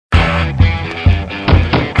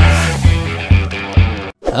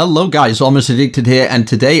Hello guys, Almost Addicted here, and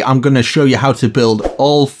today I'm going to show you how to build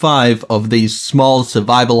all 5 of these small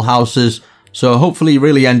survival houses. So hopefully you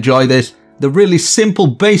really enjoy this. They're really simple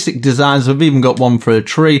basic designs. I've even got one for a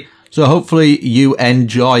tree. So hopefully you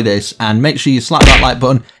enjoy this, and make sure you slap that like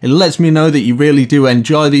button. It lets me know that you really do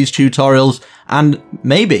enjoy these tutorials, and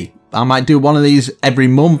maybe I might do one of these every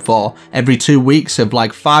month or every 2 weeks of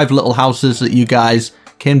like 5 little houses that you guys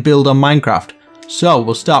can build on Minecraft. So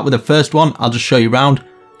we'll start with the first one. I'll just show you around.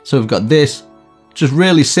 So we've got this, just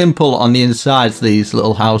really simple on the insides, these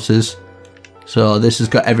little houses. So this has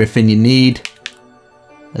got everything you need.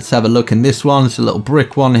 Let's have a look in this one. It's a little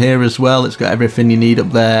brick one here as well. It's got everything you need up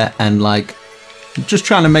there, and like just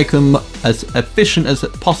trying to make them as efficient as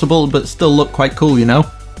possible but still look quite cool, you know.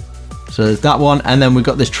 So there's that one, and then we've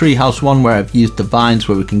got this treehouse one where I've used the vines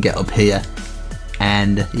where we can get up here.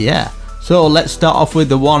 And yeah, so let's start off with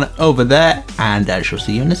the one over there, and I shall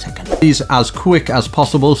see you in a second. These as quick as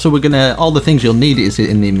possible. So we're gonna, all the things you'll need is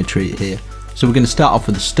in the inventory here. So we're gonna start off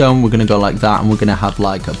with the stone. We're gonna go like that, and we're gonna have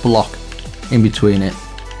like a block in between it.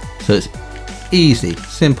 So it's easy,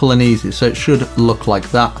 simple and easy. So it should look like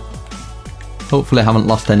that. Hopefully I haven't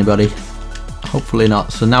lost anybody. Hopefully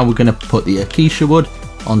not. So now we're gonna put the acacia wood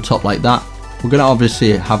on top like that. We're gonna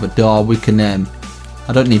obviously have a door. We can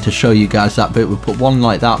I don't need to show you guys that bit. We put one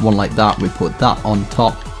like that, one like that. We put that on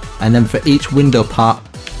top, and then for each window part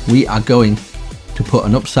we are going to put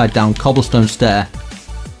an upside down cobblestone stair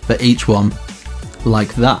for each one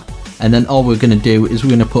like that. And then all we're going to do is we're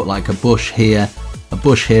going to put like a bush here, a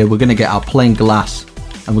bush here. We're going to get our plain glass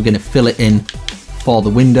and we're going to fill it in for the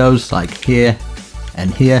windows like here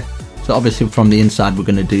and here. So obviously from the inside we're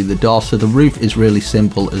going to do the door. So the roof is really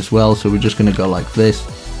simple as well. So we're just going to go like this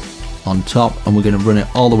on top, and we're going to run it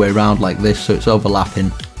all the way around like this, so it's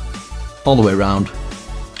overlapping all the way around.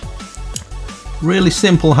 Really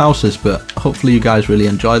simple houses, but hopefully you guys really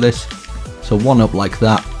enjoy this. So one up like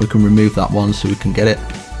that. We can remove that one so we can get it,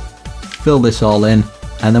 fill this all in,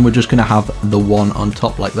 and then we're just going to have the one on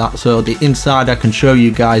top like that. So the inside, I can show you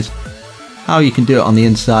guys how you can do it on the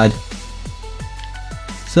inside.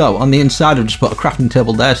 So on the inside I've just put a crafting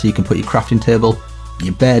table there, so you can put your crafting table,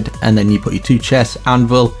 your bed, and then you put your 2 chests,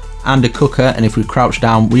 anvil, and a cooker, and if we crouch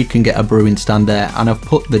down we can get a brewing stand there. And I've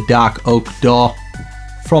put the dark oak door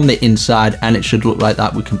from the inside, and it should look like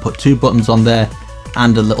that. We can put 2 buttons on there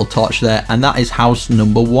and a little torch there, and that is house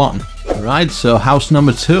number 1. Alright, so house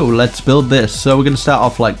number 2, let's build this. So we're going to start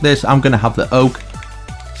off like this. I'm going to have the oak,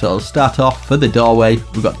 so I'll start off for the doorway.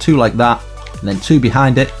 We've got 2 like that, and then 2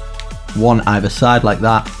 behind it, 1 either side like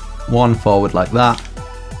that, 1 forward like that,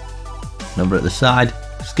 another at the side,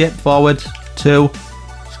 skip forward 2,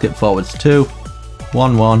 skip forwards 2,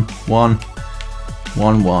 1 1 1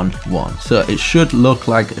 1 1 1. So it should look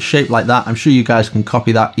like a shape like that. I'm sure you guys can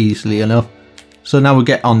copy that easily enough. So now we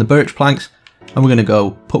get on the birch planks, and we're going to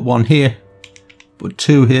go put 1 here, put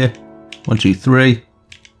 2 here, 1 2 3,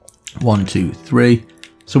 1 2 3.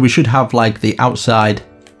 So we should have like the outside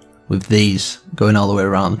with these going all the way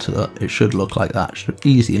around, so that it should look like that. Should be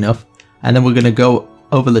easy enough. And then we're going to go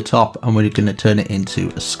over the top, and we're going to turn it into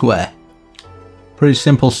a square. Pretty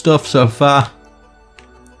simple stuff so far.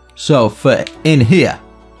 So for in here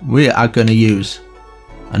we are going to use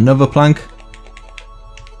another plank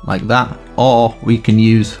like that, or we can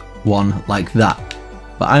use one like that,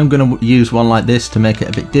 but I'm going to use one like this to make it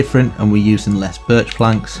a bit different, and we're using less birch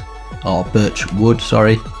planks, or birch wood,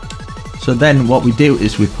 sorry. So then what we do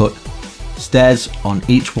is we put stairs on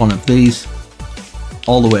each one of these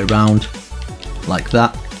all the way around like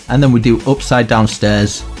that, and then we do upside down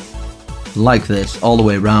stairs like this all the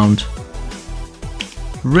way around.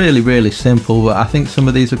 Really simple, but I think some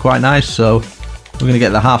of these are quite nice. So we're going to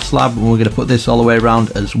get the half slab, and we're going to put this all the way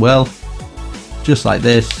around as well, just like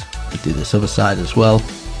this. We do this other side as well,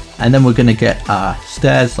 and then we're going to get our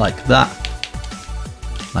stairs like that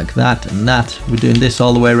and that. We're doing this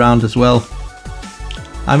all the way around as well.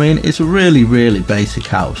 I mean, it's a really basic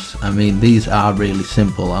house. I mean, these are really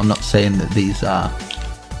simple. I'm not saying that these are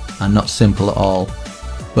not simple at all,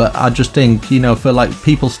 but I just think, you know, for like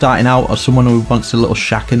people starting out, or someone who wants a little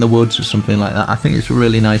shack in the woods or something like that, I think it's a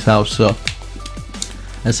really nice house. So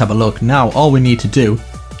let's have a look. Now all we need to do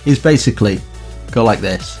is basically go like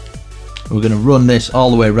this. We're going to run this all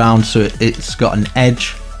the way around, so it's got an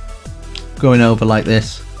edge going over like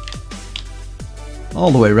this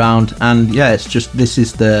all the way around. And yeah, it's just, this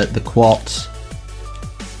is the quartz.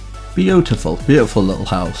 Beautiful little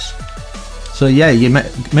house. So yeah, you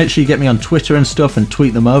make sure you get me on Twitter and stuff, and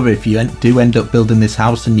tweet them over if you do end up building this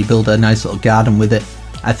house and you build a nice little garden with it.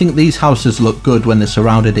 I think these houses look good when they're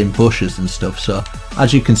surrounded in bushes and stuff. So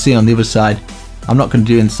as you can see on the other side, I'm not going to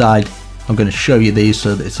do inside. I'm going to show you these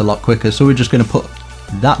so that it's a lot quicker. So we're just going to put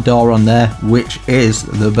that door on there, which is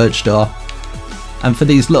the birch door. And for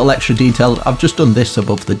these little extra details, I've just done this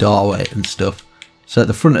above the doorway and stuff. So at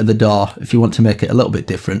the front of the door, if you want to make it a little bit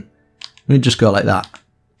different, we just go like that.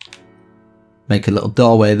 Make a little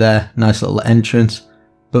doorway there, nice little entrance.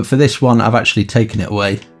 But for this one, I've actually taken it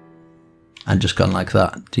away and just gone like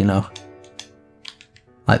that, do you know?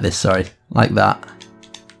 Like this, sorry, like that.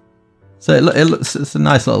 So it looks, it's a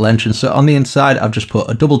nice little entrance. So on the inside, I've just put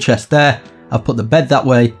a double chest there. I've put the bed that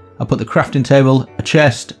way. I've put the crafting table, a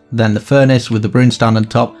chest, then the furnace with the brewing stand on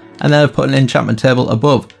top. And then I've put an enchantment table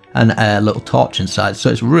above and a little torch inside.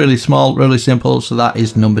 So it's really small, really simple. So that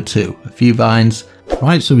is number 2, a few vines.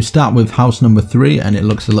 Right, so we start with house number 3 and it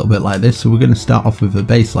looks a little bit like this. So we're going to start off with a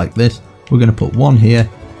base like this. We're going to put 1 here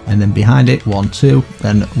and then behind it 1, 2,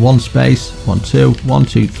 then 1 space, 1, 2, 1,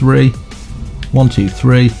 2, 3, 1, 2,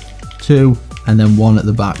 3, 2, and then 1 at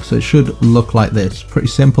the back. So it should look like this, pretty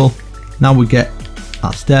simple. Now we get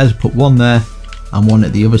our stairs, put 1 there and 1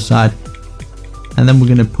 at the other side. And then we're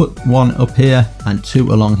going to put 1 up here and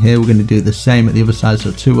 2 along here. We're going to do the same at the other side,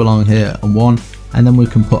 so 2 along here and 1. And then we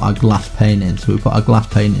can put our glass pane in. So we put our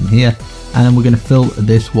glass pane in here and then we're going to fill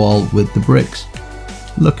this wall with the bricks.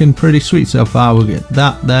 Looking pretty sweet so far. We'll get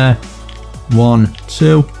that there, 1,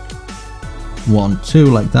 2, 1, 2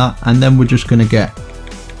 like that. And then we're just going to get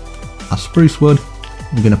our spruce wood.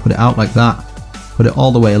 We're going to put it out like that, put it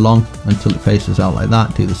all the way along until it faces out like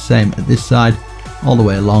that. Do the same at this side, all the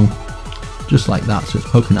way along, just like that, so it's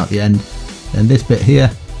poking out the end. Then this bit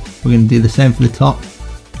here, we're going to do the same for the top.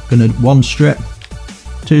 Going to 1 strip,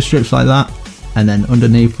 2 strips like that, and then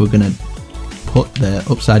underneath we're going to put the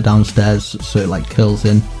upside down stairs so it like curls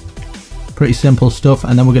in. Pretty simple stuff.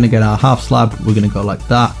 And then we're going to get our half slab. We're going to go like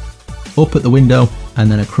that, up at the window and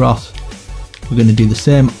then across. We're going to do the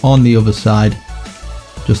same on the other side,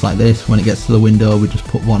 just like this. When it gets to the window, we just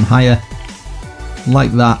put 1 higher,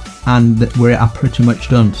 like that, and we're pretty much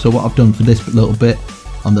done. So what I've done for this little bit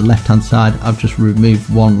on the left hand side, I've just removed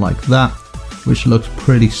 1 like that, which looks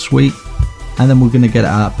pretty sweet. And then we're going to get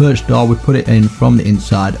our birch door. We put it in from the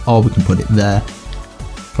inside, or we can put it there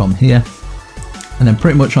from here. And then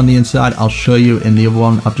pretty much on the inside, I'll show you in the other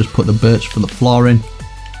one, I've just put the birch for the flooring.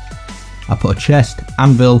 I put a chest,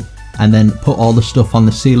 anvil, and then put all the stuff on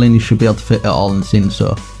the ceiling. You should be able to fit it all in the ceiling.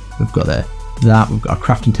 So we've got that, we've got a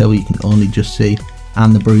crafting table you can only just see,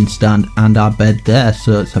 and the brewing stand and our bed there.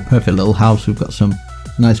 So it's a perfect little house. We've got some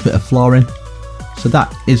nice bit of flooring. So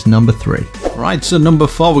that is number 3. Right, so number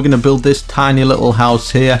 4, we're going to build this tiny little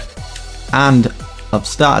house here. And I've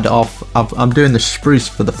started off, I'm doing the spruce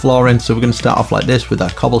for the flooring. So we're going to start off like this with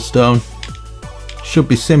our cobblestone. Should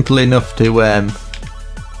be simple enough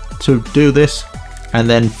to do this. And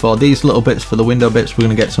then for these little bits, for the window bits, we're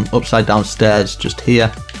going to get some upside down stairs just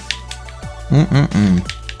here.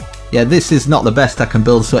 Yeah, this is not the best I can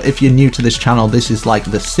build. So if you're new to this channel, this is like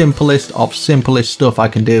the simplest of simplest stuff I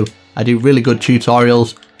can do. I do really good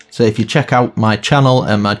tutorials, so if you check out my channel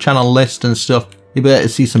and my channel list and stuff, you'll be able to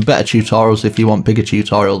see some better tutorials if you want bigger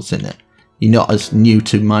tutorials in it. You're not as new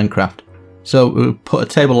to Minecraft. So we'll put a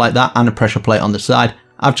table like that and a pressure plate on the side.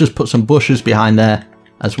 I've just put some bushes behind there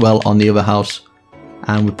as well on the other house.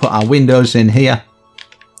 And we put our windows in here,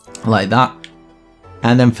 like that.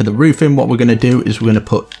 And then for the roofing, what we're going to do is we're going to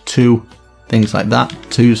put 2 things like that,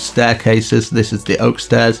 2 staircases. This is the oak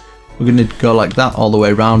stairs. We're going to go like that all the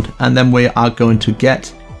way around, and then we are going to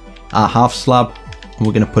get our half slab and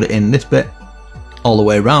we're going to put it in this bit all the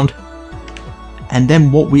way around. And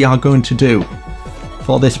then what we are going to do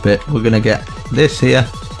for this bit, we're going to get this here.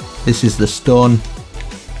 This is the stone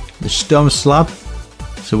slab.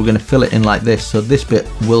 So we're going to fill it in like this, so this bit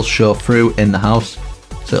will show through in the house,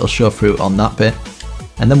 so it'll show through on that bit.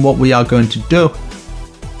 And then what we are going to do,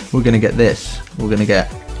 we're going to get this. We're going to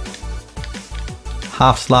get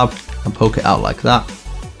half slab and poke it out like that,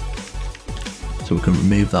 so we can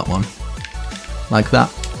remove that one like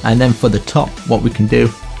that. And then for the top, what we can do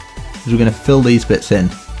is we're going to fill these bits in.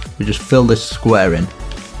 We just fill this square in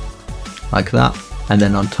like that, and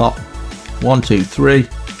then on top 1, 2, 3,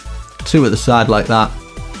 2 at the side like that.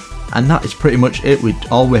 And that is pretty much it.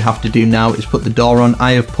 All we have to do now is put the door on.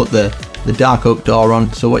 I have put the dark oak door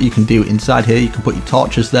on, so what you can do inside here, you can put your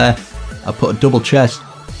torches there. I put a double chest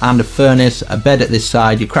and a furnace, a bed at this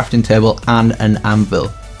side, your crafting table and an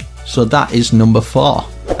anvil. So that is number 4.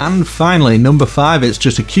 And finally, number 5, it's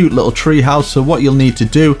just a cute little tree house. So what you'll need to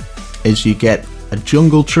do is you get a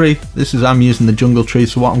jungle tree. I'm using the jungle tree,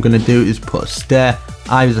 so what I'm going to do is put a stair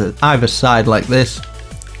either side like this,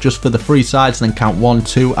 just for the 3 sides, and then count 1,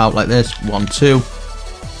 2 out like this, 1, 2,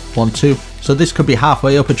 1, 2. So this could be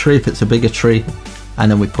halfway up a tree if it's a bigger tree.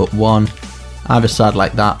 and then we put one either side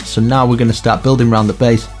like that. So now we're going to start building around the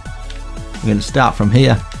base. We're going to start from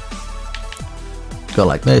here, go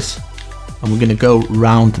like this, and we're going to go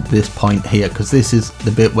round this point here, because this is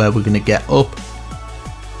the bit where we're going to get up,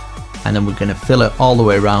 and then we're going to fill it all the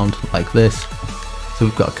way around like this. So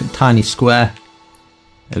we've got a tiny square.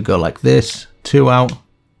 It'll go like this, 2 out.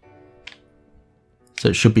 So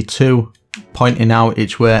it should be 2 pointing out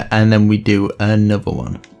each way, and then we do another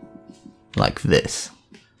one like this.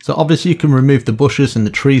 So obviously you can remove the bushes and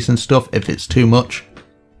the trees and stuff if it's too much.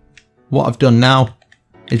 What I've done now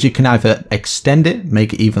is you can either extend it,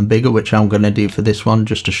 make it even bigger, which I'm going to do for this one,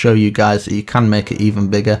 just to show you guys that you can make it even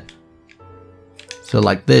bigger. So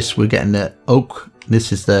like this, we're getting the oak.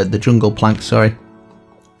 This is the jungle plank, sorry.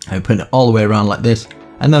 I'm putting it all the way around like this.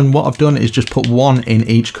 And then what I've done is just put one in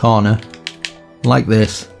each corner like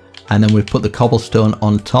this. And then we've put the cobblestone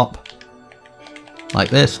on top like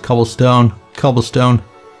this. Cobblestone, cobblestone,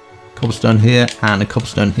 cobblestone here, and a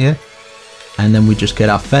cobblestone here. And then we just get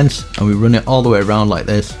our fence and we run it all the way around like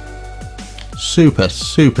this. Super,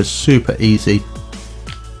 super, super easy.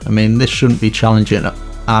 I mean, this shouldn't be challenging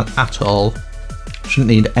at all. Shouldn't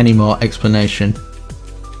need any more explanation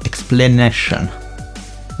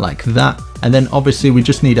like that. And then obviously we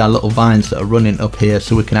just need our little vines that are running up here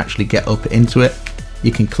so we can actually get up into it.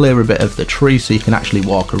 You can clear a bit of the tree so you can actually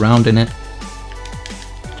walk around in it,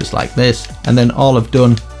 just like this. And then all I've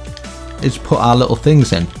done is put our little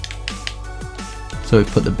things in. So we've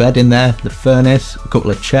put the bed in there, the furnace, a couple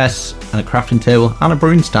of chests, and a crafting table, and a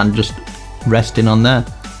brewing stand just resting on there.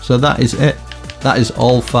 So that is it. That is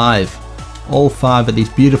all 5. All 5 of these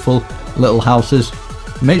beautiful little houses.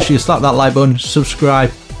 Make sure you slap that like button,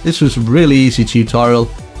 subscribe. This was a really easy tutorial,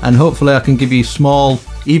 and hopefully I can give you small,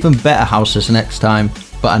 even better houses next time.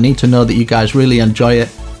 But I need to know that you guys really enjoy it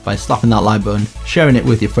by slapping that like button, sharing it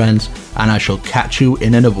with your friends, and I shall catch you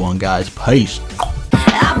in another one, guys. Peace.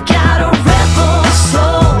 I've got a